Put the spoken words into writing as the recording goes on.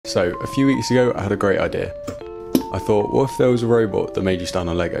So, a few weeks ago I had a great idea. I thought, what if there was a robot that made you stand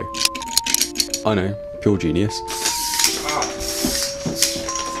on Lego? I know, pure genius.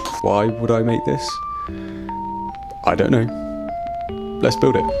 Why would I make this? I don't know. Let's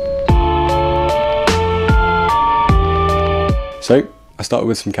build it. So, I started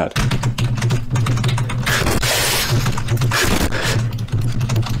with some CAD.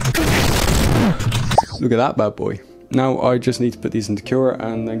 Look at that bad boy. Now I just need to put these into Cura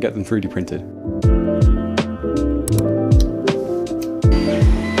and then get them 3D printed.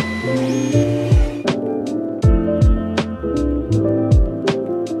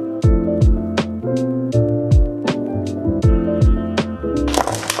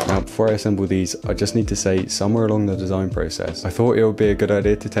 Before I assemble these, I just need to say, somewhere along the design process, I thought it would be a good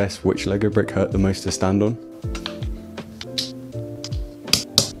idea to test which Lego brick hurt the most to stand on.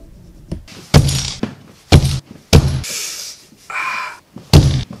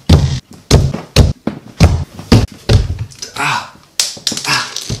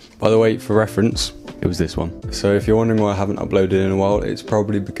 By the way, for reference, it was this one. So if you're wondering why I haven't uploaded in a while, it's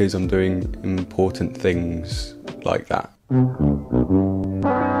probably because I'm doing important things like that.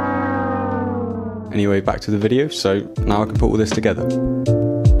 Anyway, back to the video, so now I can put all this together.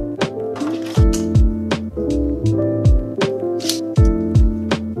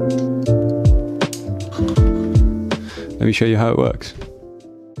 Let me show you how it works.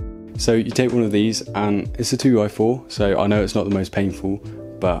 So you take one of these, and it's a 2x4, so I know it's not the most painful,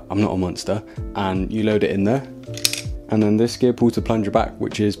 but I'm not a monster, and you load it in there. And then this gear pulls the plunger back,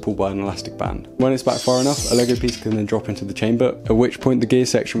 which is pulled by an elastic band. When it's back far enough, a Lego piece can then drop into the chamber, at which point the gear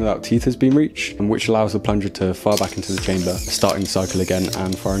section without teeth has been reached, and which allows the plunger to fire back into the chamber, starting the cycle again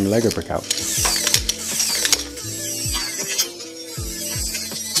and firing the Lego brick out.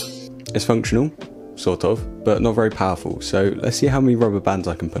 It's functional, sort of, but not very powerful, so let's see how many rubber bands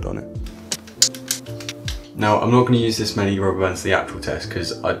I can put on it. Now, I'm not going to use this many rubber bands for the actual test,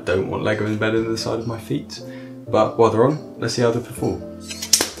 because I don't want Lego embedded in the side of my feet. But while they're on, let's see how they perform.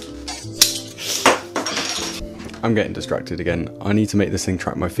 I'm getting distracted again. I need to make this thing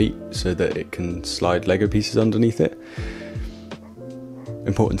track my feet so that it can slide Lego pieces underneath it.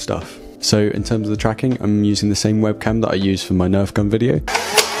 Important stuff. So in terms of the tracking, I'm using the same webcam that I used for my Nerf gun video.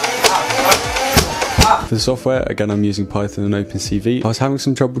 For the software, again I'm using Python and OpenCV. I was having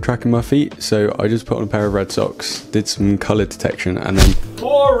some trouble tracking my feet, so I just put on a pair of red socks, did some colour detection, and then...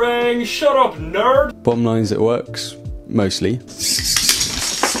 Boring! Shut up, nerd! Bottom line is it works, mostly.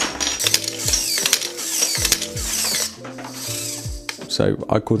 So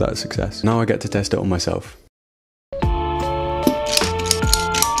I call that a success. Now I get to test it on myself.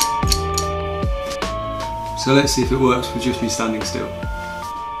 So let's see if it works with just me standing still.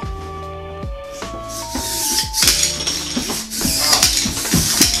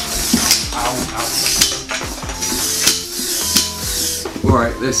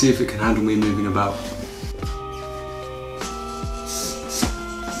 Alright, let's see if it can handle me moving about.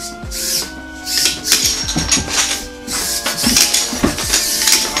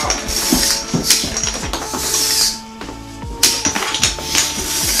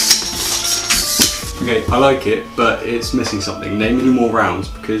 Okay, I like it, but it's missing something. Name any more rounds,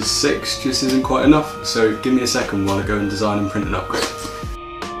 because 6 just isn't quite enough, so give me a second while I go and design and print an upgrade.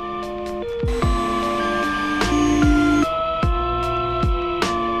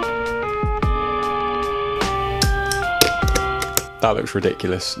 That looks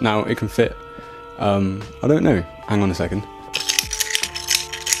ridiculous. Now it can fit, I don't know, hang on a second.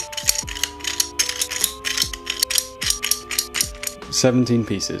 "17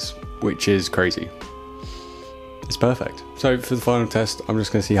 pieces, which is crazy. It's perfect. So for the final test, I'm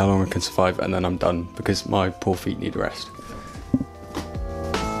just going to see how long I can survive and then I'm done because my poor feet need a rest.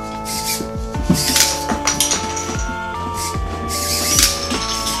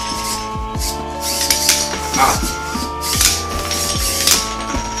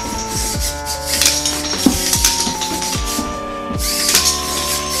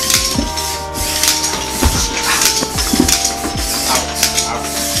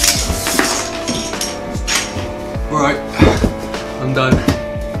 Alright, I'm done.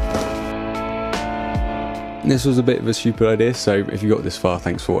 This was a bit of a stupid idea, so if you got this far,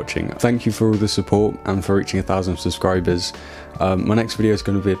 thanks for watching. Thank you for all the support and for reaching 1,000 subscribers. My next video is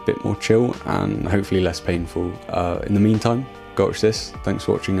going to be a bit more chill and hopefully less painful. In the meantime, go watch this. Thanks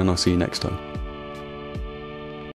for watching and I'll see you next time.